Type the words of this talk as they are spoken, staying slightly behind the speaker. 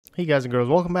Hey guys and girls,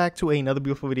 welcome back to another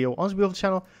beautiful video on this beautiful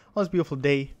channel, on this beautiful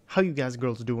day. How you guys and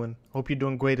girls doing? Hope you're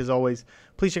doing great as always.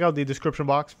 Please check out the description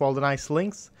box for all the nice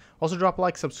links. Also drop a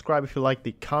like, subscribe if you like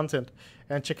the content,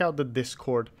 and check out the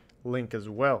Discord link as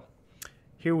well.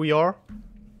 Here we are.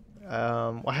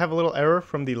 I have a little error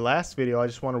from the last video I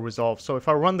just want to resolve. So if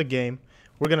I run the game,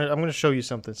 I'm gonna show you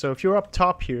something. So if you're up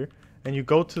top here and you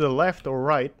go to the left or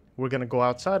right, we're gonna go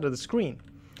outside of the screen.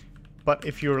 But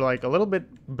if you're like a little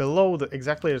bit below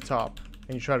exactly the top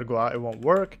and you try to go out, it won't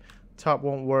work. Top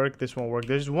won't work, this won't work.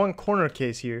 There's one corner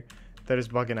case here that is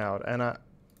bugging out, and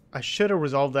I should have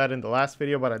resolved that in the last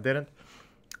video, but I didn't.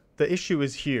 The issue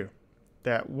is here,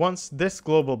 that once this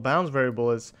global bounds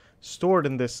variable is stored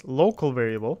in this local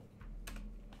variable,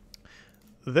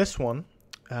 this one,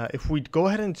 if we go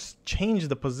ahead and change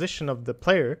the position of the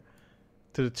player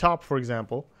to the top, for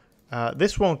example,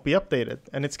 this won't be updated,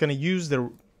 and it's going to use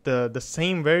the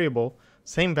same variable,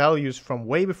 same values from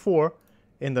way before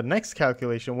in the next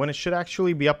calculation when it should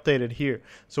actually be updated here.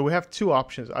 So we have two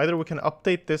options. Either we can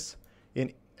update this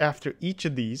after each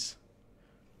of these,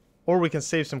 or we can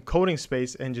save some coding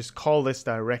space and just call this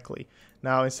directly.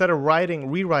 Now, instead of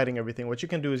rewriting everything, what you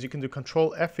can do is you can do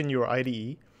Control F in your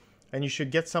IDE, and you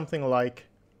should get something like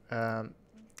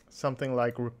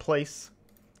replace,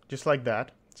 just like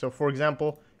that. So for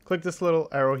example, click this little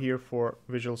arrow here for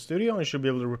Visual Studio, and you should be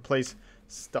able to replace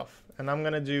stuff. And I'm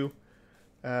gonna do,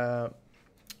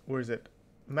 where is it?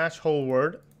 Match whole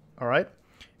word. All right,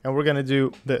 and we're gonna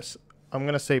do this. I'm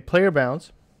gonna say player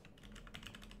bounds.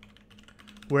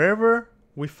 Wherever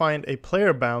we find a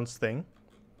player bounds thing,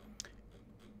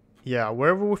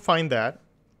 wherever we find that,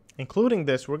 including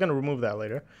this, we're gonna remove that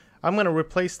later. I'm gonna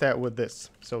replace that with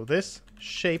this. So this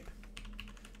shape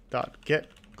dot get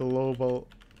global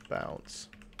bounds.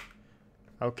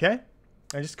 Okay,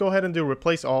 and just go ahead and do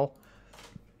replace all,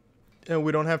 and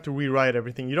we don't have to rewrite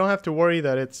everything. You don't have to worry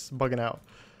that it's bugging out,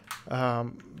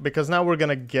 because now we're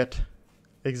gonna get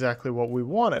exactly what we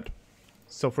wanted.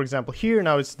 So for example, here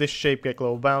now it's this shape get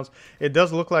global bounds. It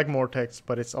does look like more text,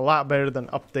 but it's a lot better than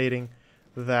updating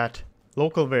that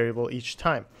local variable each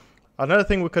time. Another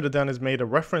thing we could have done is made a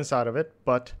reference out of it,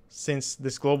 but since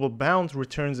this global bounds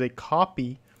returns a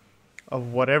copy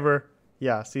of whatever,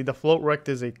 see, the float rect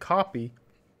is a copy,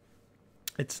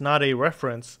 it's not a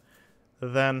reference,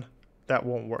 then that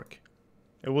won't work.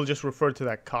 It will just refer to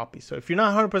that copy. So if you're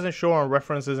not 100% sure on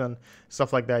references and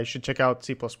stuff like that, you should check out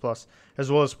C++,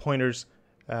 as well as pointers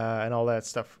and all that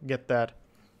stuff. Get that,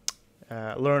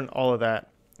 learn all of that,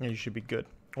 and you should be good.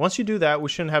 Once you do that, we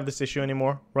shouldn't have this issue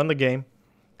anymore. Run the game,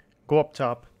 go up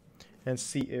top, and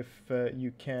see if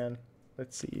you can.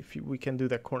 Let's see if we can do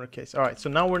that corner case. All right, so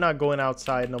now we're not going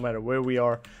outside no matter where we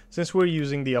are, since we're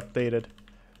using the updated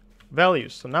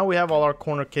values. So now we have all our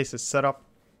corner cases set up,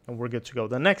 and we're good to go.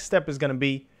 The next step is going to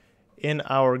be in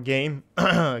our game,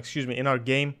 in our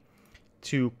game,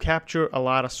 to capture a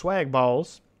lot of swag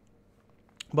balls.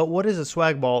 But what is a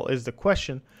swag ball is the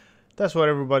question. That's what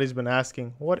everybody's been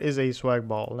asking. What is a swag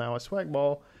ball? Now, a swag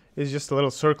ball is just a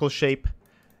little circle shape,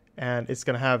 and it's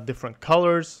going to have different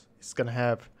colors. It's going to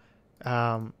have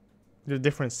the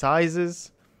different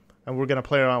sizes, and we're going to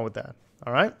play around with that.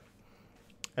 All right,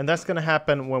 and that's going to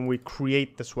happen when we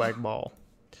create the swag ball.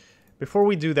 Before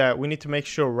we do that, we need to make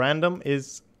sure random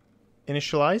is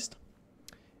initialized,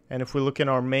 and if we look in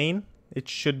our main, it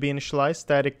should be initialized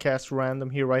static cast random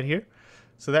here, right here.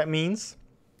 So that means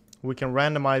we can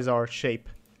randomize our shape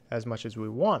as much as we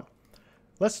want.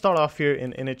 Let's start off here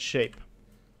in init shape.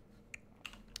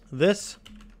 This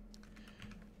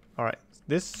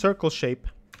circle shape,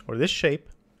 or this shape,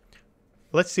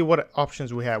 let's see what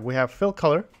options we have. We have fill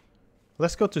color.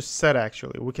 Let's go to set.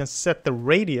 Actually, we can set the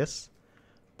radius,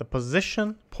 the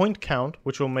position, point count,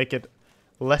 which will make it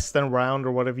less than round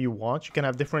or whatever you want. You can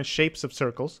have different shapes of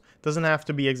circles. Doesn't have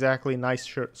to be exactly nice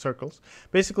circles.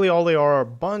 Basically, all they are a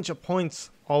bunch of points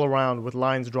all around with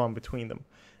lines drawn between them.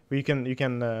 But you can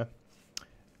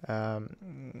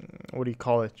what do you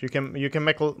call it? You can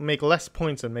make less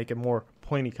points and make it more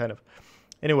pointy kind of.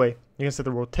 Anyway, you can set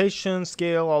the rotation,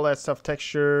 scale, all that stuff,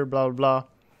 texture, blah blah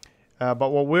blah. But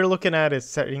what we're looking at is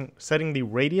setting the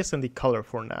radius and the color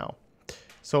for now.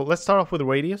 So let's start off with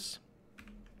radius.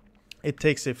 It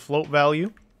takes a float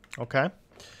value, okay?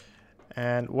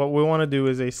 And what we want to do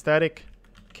is a static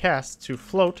cast to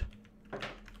float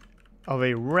of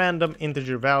a random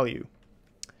integer value.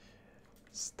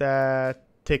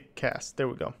 Static cast, there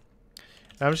we go.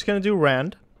 And I'm just going to do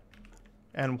rand.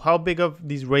 And how big of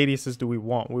these radiuses do we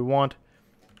want? We want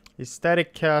a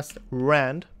static cast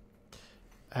rand,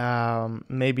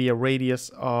 maybe a radius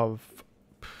of,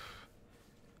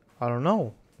 I don't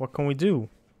know. What can we do?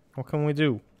 What can we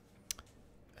do?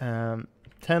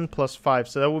 10 plus 5.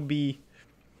 So that would be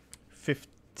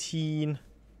 15,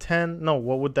 10. No,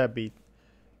 what would that be?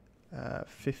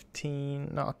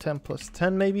 15, no, 10 plus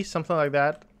 10 maybe, something like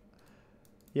that.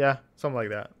 Yeah, something like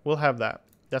that. We'll have that.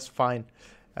 That's fine.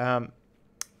 And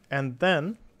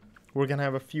then we're gonna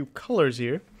have a few colors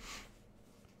here.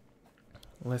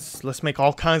 Let's make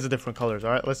all kinds of different colors.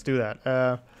 All right, let's do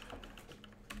that.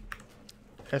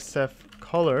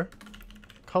 SFML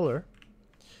color,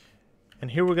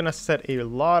 and here we're gonna set a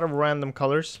lot of random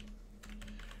colors.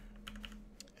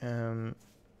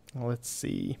 Let's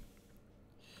see.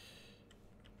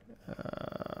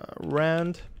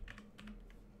 Rand.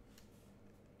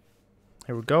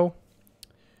 Here we go.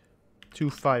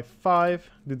 255.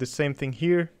 Do the same thing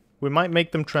here. We might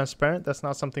make them transparent. That's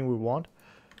not something we want.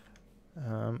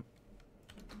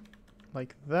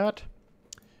 Like that.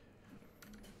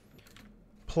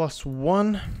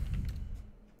 +1.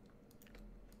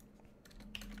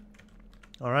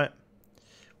 All right.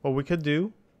 What we could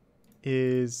do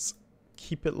is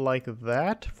keep it like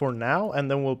that for now,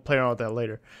 and then we'll play around with that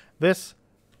later. This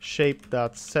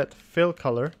shape.set fill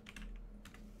color.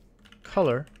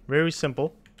 Very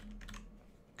simple.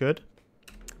 Good.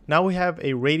 Now we have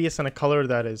a radius and a color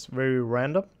that is very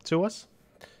random to us.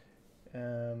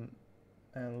 And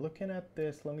looking at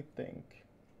this, let me think.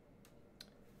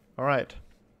 All right.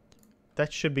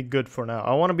 That should be good for now.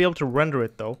 I want to be able to render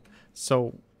it though.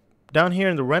 So down here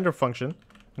in the render function,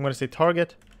 I'm going to say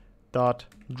target dot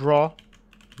draw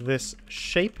this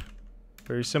shape.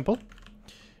 Very simple.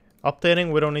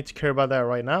 Updating, we don't need to care about that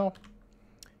right now.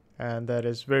 And that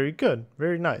is very good.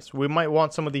 Very nice. We might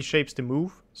want some of these shapes to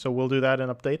move, so we'll do that in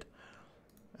update.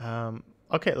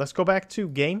 Okay, let's go back to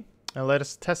game and let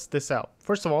us test this out.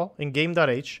 First of all, in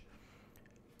game.h,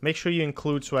 make sure you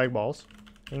include swag balls.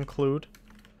 Include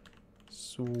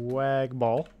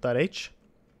swagball.h.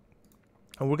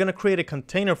 And we're going to create a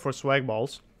container for swag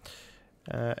balls.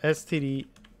 std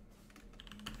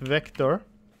vector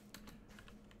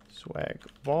swag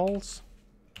balls,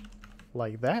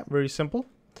 like that. Very simple.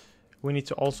 We need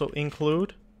to also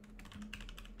include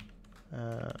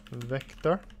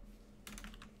vector.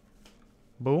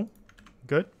 Boom.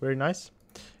 Good. Very nice.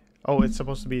 Oh, it's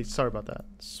supposed to be, sorry about that,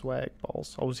 swag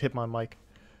balls. Always hit my mic.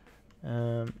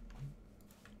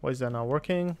 Why is that not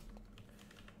working?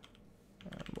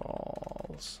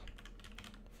 Balls.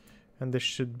 And this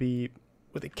should be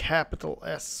with a capital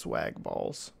S, swag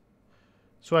balls.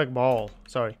 Swag ball,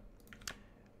 sorry.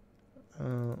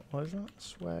 What is that?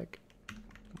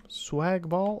 Swag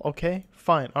ball? Okay,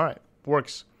 fine. All right,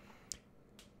 works.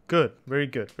 Good, very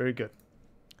good, very good.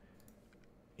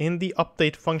 In the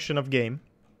update function of game,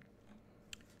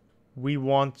 we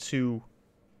want to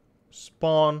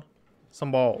spawn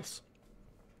some balls.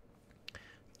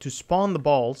 To spawn the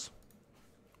balls,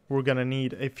 we're gonna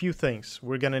need a few things.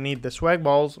 We're gonna need the swag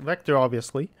balls vector,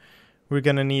 obviously. We're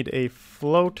gonna need a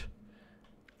float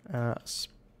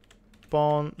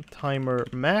spawn timer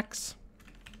max.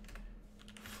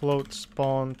 Float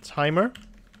spawn timer.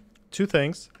 Two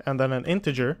things, and then an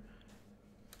integer.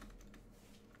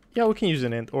 Yeah, we can use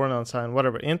an int or an unsigned,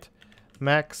 whatever. Int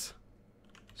max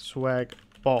swag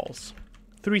balls.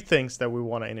 Three things that we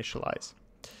want to initialize.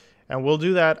 And we'll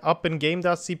do that up in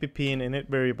game.cpp in init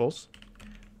variables.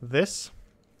 This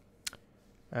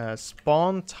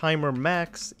spawn timer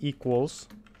max equals,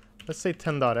 let's say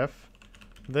 10.f.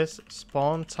 This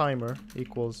spawn timer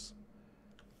equals,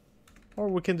 or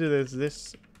we can do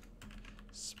this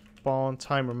spawn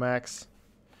timer max,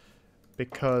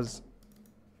 because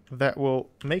that will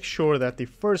make sure that the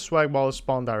first swag ball is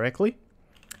spawned directly.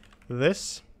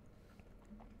 This,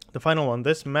 the final one,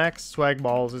 this max swag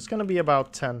balls is going to be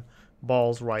about 10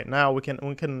 balls right now. We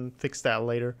can fix that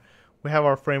later. We have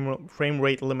our frame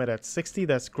rate limit at 60.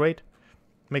 That's great.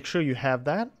 Make sure you have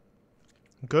that.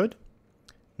 Good.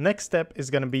 Next step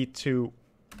is going to be to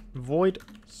void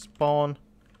spawn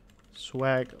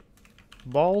swag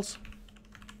balls.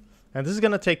 And this is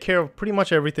going to take care of pretty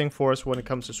much everything for us when it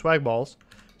comes to swag balls.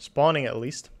 Spawning, at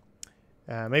least.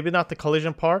 Maybe not the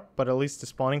collision part, but at least the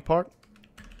spawning part.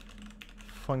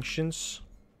 Functions.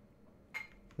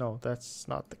 No, that's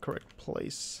not the correct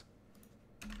place.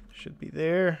 Should be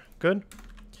there. Good.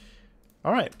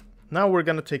 All right. Now we're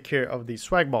going to take care of the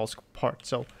swag balls part.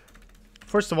 So,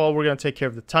 first of all, we're going to take care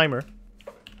of the timer.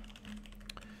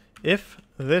 If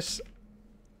this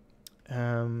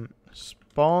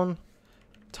spawn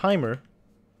timer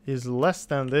is less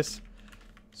than this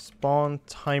spawn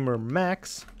timer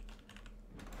max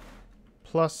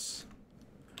plus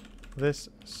this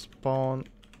spawn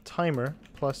timer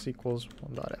plus equals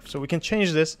 1.f. So we can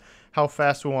change this, how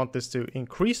fast we want this to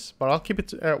increase, but I'll keep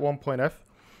it at 1.f.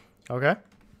 Okay.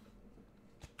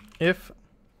 if,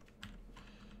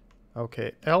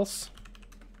 okay, else,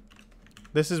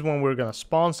 this is when we're going to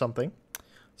spawn something.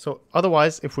 So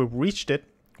otherwise, if we've reached it,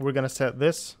 we're going to set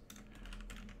this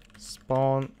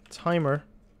spawn timer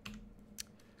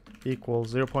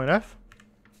equals 0.f.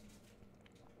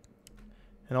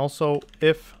 And also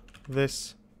if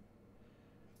this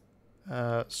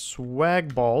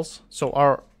swag balls, so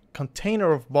our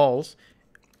container of balls,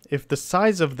 if the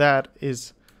size of that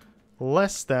is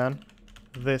less than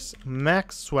this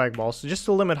max swag balls, so just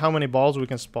to limit how many balls we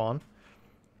can spawn,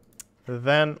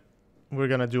 then we're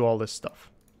gonna do all this stuff.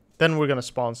 Then we're gonna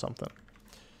spawn something.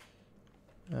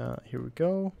 Here we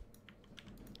go.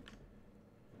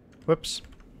 Whoops.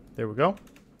 There we go.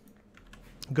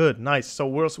 Good, nice. So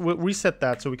we'll reset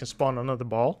that so we can spawn another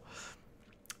ball.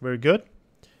 Very good.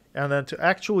 And then to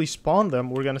actually spawn them,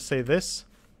 we're gonna say this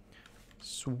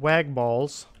swag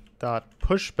balls dot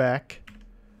pushback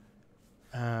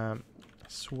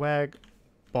swag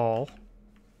ball.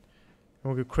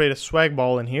 And we could create a swag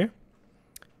ball in here,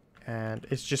 and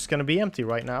it's just gonna be empty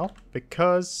right now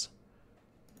because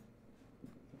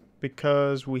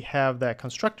we have that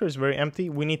constructor is very empty.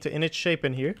 We need to init shape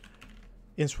in here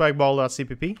in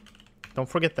swagball.cpp. Don't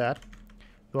forget that,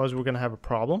 otherwise we're gonna have a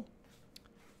problem.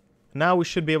 Now we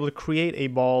should be able to create a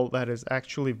ball that is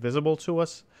actually visible to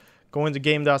us. Go into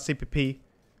game.cpp.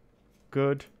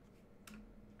 Good.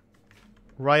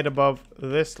 Right above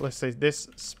this, let's say this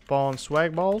spawn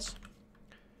swag balls.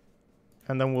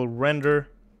 And then we'll render,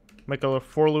 make a little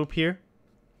for loop here.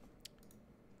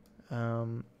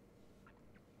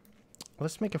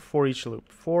 Let's make a for each loop.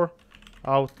 For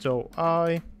auto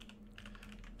I,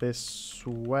 this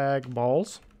swag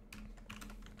balls,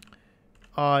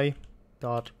 I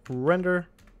dot render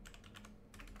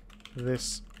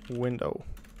this window.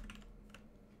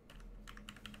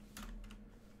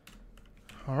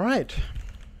 All right,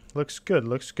 looks good,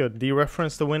 looks good.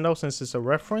 Dereference the window since it's a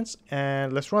reference,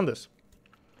 and let's run this.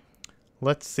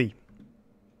 Let's see.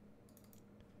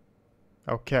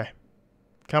 Okay,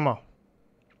 come on.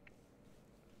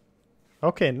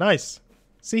 Okay, nice.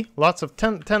 See, lots of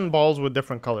 10 balls with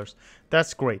different colors.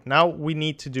 That's great. Now we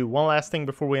need to do one last thing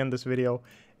before we end this video,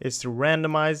 is to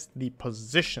randomize the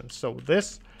position. So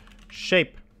this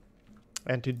shape,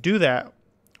 and to do that,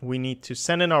 we need to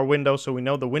send in our window so we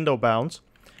know the window bounds.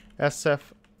 SF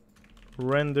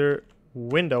render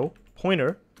window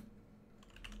pointer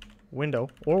window,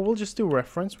 or we'll just do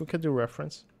reference. We could do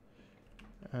reference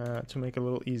to make it a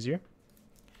little easier.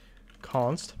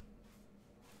 Const.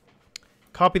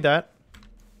 Copy that.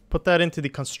 Put that into the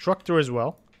constructor as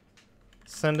well.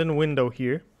 Send in window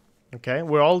here. Okay,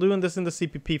 we're all doing this in the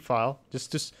CPP file.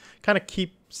 Just kind of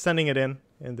keep sending it in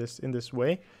this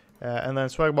way. And then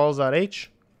swagballs.h.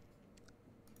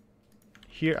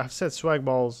 Here, I've said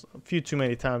swagballs a few too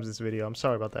many times this video. I'm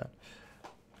sorry about that.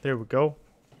 There we go.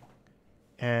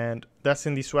 And that's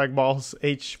in the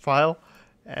swagballs.h file.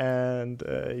 And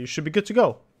you should be good to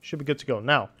go. Should be good to go.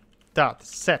 Now, dot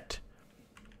set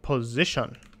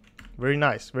position. Very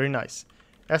nice, very nice.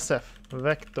 SF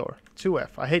vector 2f.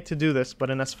 I hate to do this,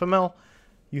 but in SFML,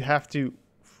 you have to,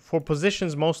 for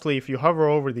positions mostly, if you hover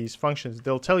over these functions,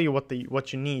 they'll tell you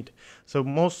what you need. So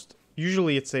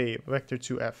usually it's a vector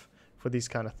 2f for these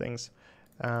kind of things.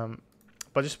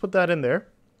 But just put that in there.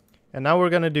 And now we're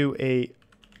gonna do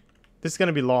this is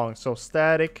gonna be long. So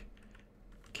static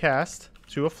cast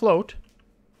to a float.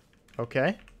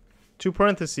 Okay. 2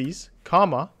 parentheses,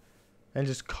 comma, and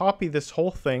just copy this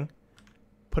whole thing.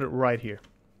 Put it right here.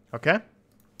 Okay?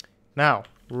 Now,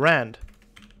 rand.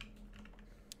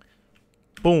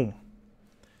 Boom.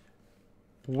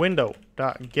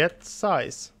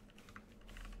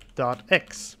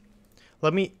 Window.getSize.x.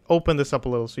 Let me open this up a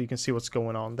little so you can see what's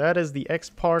going on. That is the X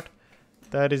part.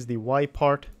 That is the Y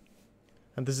part.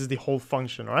 And this is the whole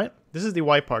function, right? This is the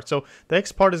Y part. So the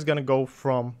X part is going to go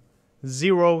from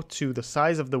 0 to the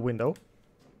size of the window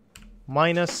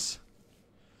minus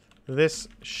this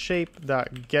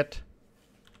shape.get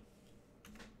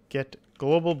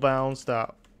global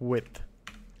bounds.width.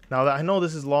 Now that I know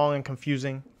this is long and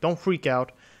confusing, don't freak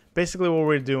out. Basically what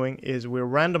we're doing is we're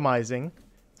randomizing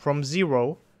from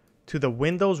 0 to the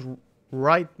window's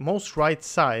most right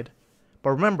side.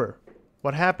 But remember,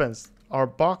 what happens, our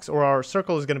box or our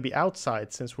circle is going to be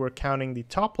outside since we're counting the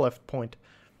top left point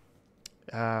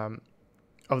of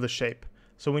the shape.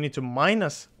 So we need to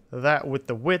minus that with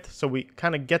the width so we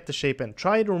kind of get the shape in.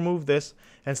 Try to remove this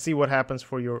and see what happens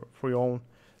for your own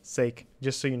sake,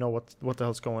 just so you know what the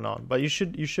hell's going on. But you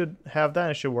should have that,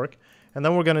 and it should work. And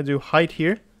then we're going to do height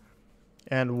here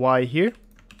and Y here,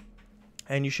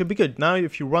 and you should be good. Now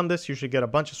if you run this, you should get a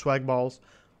bunch of swag balls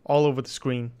all over the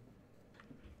screen.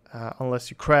 unless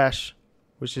you crash,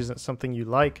 which isn't something you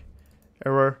like.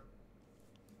 Error.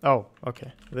 Oh,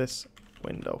 okay. This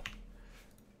window.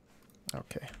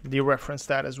 Okay. Dereference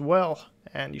that as well,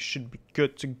 and you should be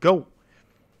good to go.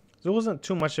 There wasn't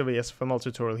too much of a SFML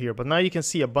tutorial here, but now you can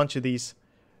see a bunch of these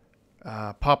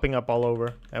popping up all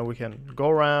over, and we can go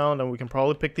around and we can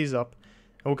probably pick these up,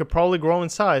 and we could probably grow in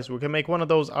size. We can make one of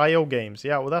those IO games.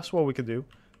 Yeah, well, that's what we could do,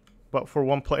 but for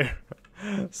one player.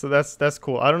 So that's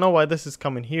cool. I don't know why this is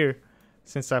coming here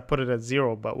since I put it at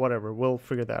 0, but whatever, we'll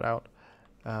figure that out.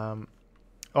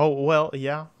 Oh, well,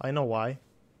 yeah, I know why.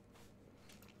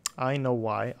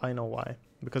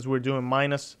 Because we're doing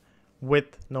minus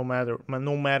width no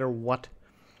matter what.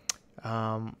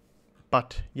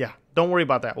 But yeah, don't worry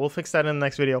about that. We'll fix that in the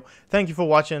next video. Thank you for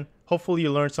watching. Hopefully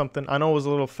you learned something. I know it was a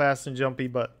little fast and jumpy,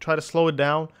 but try to slow it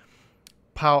down.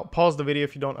 Pause the video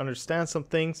if you don't understand some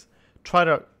things. Try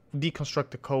to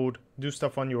deconstruct the code. Do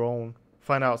stuff on your own.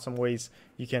 Find out some ways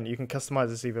you can customize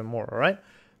this even more. All right.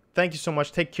 Thank you so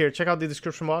much. Take care. Check out the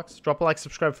description box. Drop a like,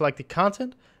 subscribe if you like the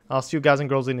content. I'll see you guys and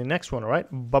girls in the next one. All right.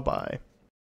 Bye bye.